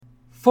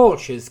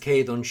Fáilseas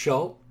Céad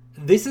Show.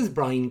 This is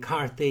Brian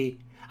Carthy,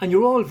 and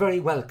you're all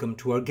very welcome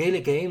to our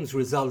Gaelic Games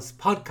Results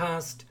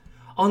podcast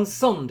on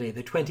Sunday,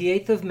 the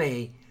 28th of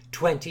May,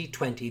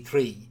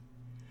 2023.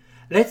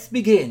 Let's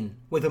begin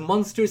with the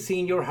Munster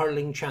Senior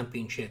Hurling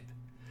Championship.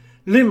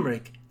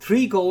 Limerick,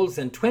 3 goals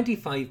and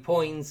 25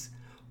 points.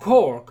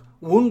 Cork,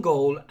 1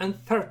 goal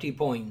and 30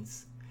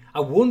 points.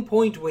 A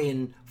 1-point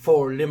win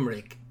for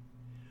Limerick.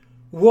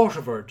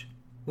 Waterford,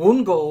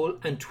 1 goal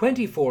and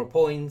 24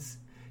 points.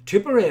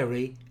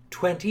 Tipperary,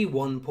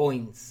 21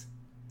 points.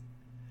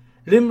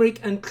 Limerick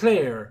and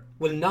Clare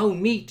will now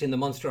meet in the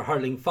Munster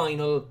Hurling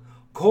Final.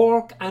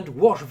 Cork and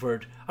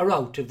Waterford are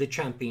out of the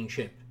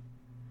championship.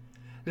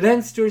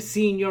 Leinster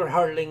Senior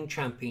Hurling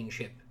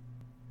Championship.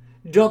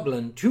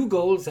 Dublin, 2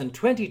 goals and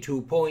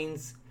 22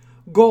 points.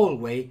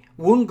 Galway,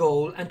 1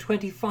 goal and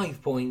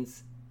 25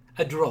 points.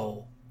 A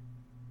draw.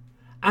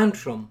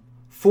 Antrim,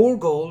 4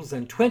 goals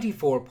and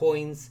 24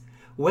 points.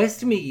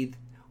 Westmeath,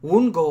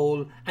 1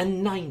 goal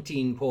and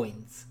 19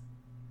 points.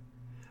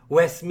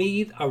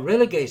 Westmeath are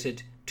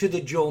relegated to the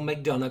Joe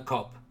McDonagh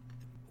Cup.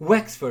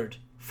 Wexford,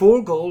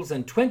 4 goals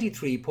and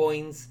 23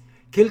 points.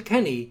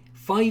 Kilkenny,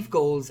 5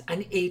 goals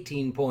and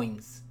 18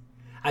 points.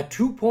 A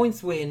 2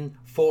 points win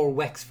for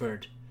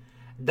Wexford.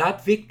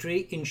 That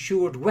victory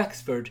ensured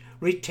Wexford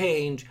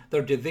retained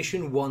their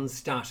Division 1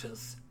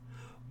 status.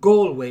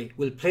 Galway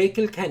will play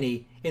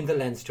Kilkenny in the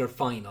Leinster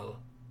final.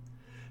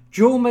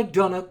 Joe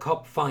McDonagh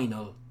Cup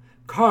final.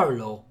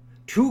 Carlow,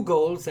 2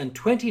 goals and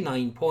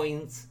 29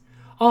 points.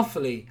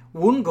 Offaly,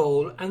 1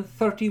 goal and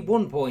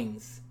 31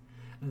 points.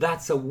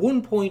 That's a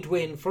 1-point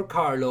win for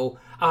Carlow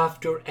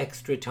after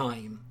extra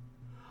time.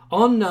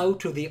 On now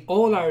to the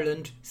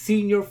All-Ireland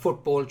Senior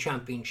Football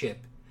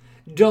Championship.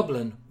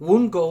 Dublin,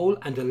 1 goal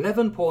and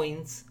 11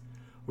 points.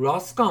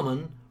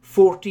 Roscommon,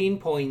 14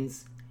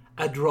 points.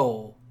 A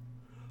draw.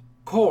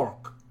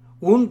 Cork,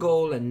 1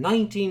 goal and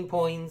 19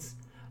 points.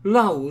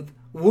 Louth,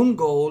 1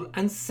 goal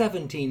and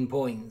 17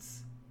 points.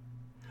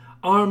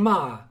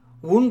 Armagh,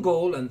 1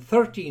 goal and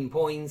 13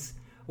 points.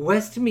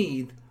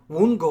 Westmeath,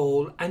 1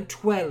 goal and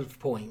 12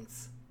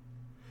 points.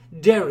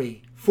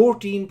 Derry,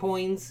 14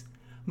 points.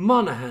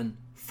 Monaghan,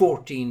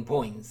 14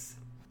 points.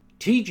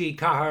 TG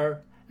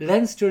Cahir,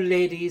 Leinster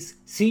Ladies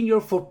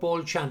Senior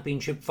Football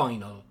Championship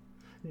Final.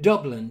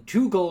 Dublin,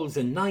 2 goals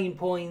and 9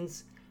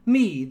 points.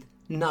 Meath,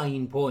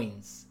 9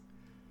 points.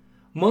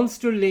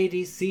 Munster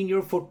Ladies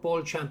Senior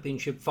Football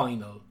Championship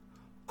Final.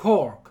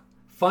 Cork,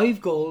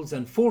 5 goals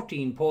and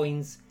 14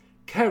 points.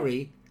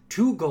 Kerry,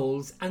 2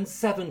 goals and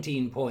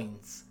 17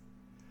 points.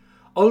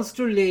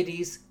 Ulster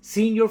Ladies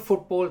Senior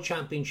Football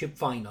Championship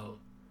Final.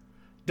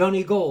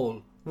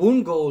 Donegal,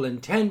 1 goal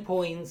and 10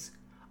 points.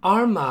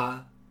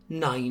 Armagh,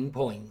 9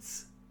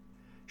 points.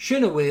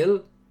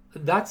 Shinawil,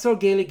 that's our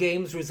Gaelic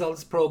Games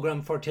Results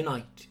programme for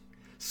tonight,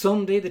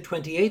 Sunday the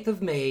 28th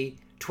of May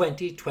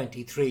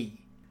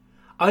 2023.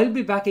 I'll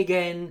be back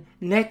again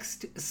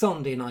next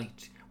Sunday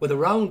night with a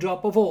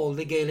roundup of all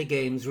the Gaelic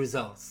Games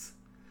results.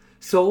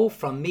 So,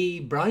 from me,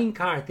 Brian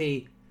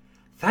Carthy,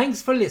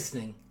 thanks for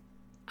listening,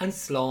 and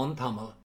Slán Tamil.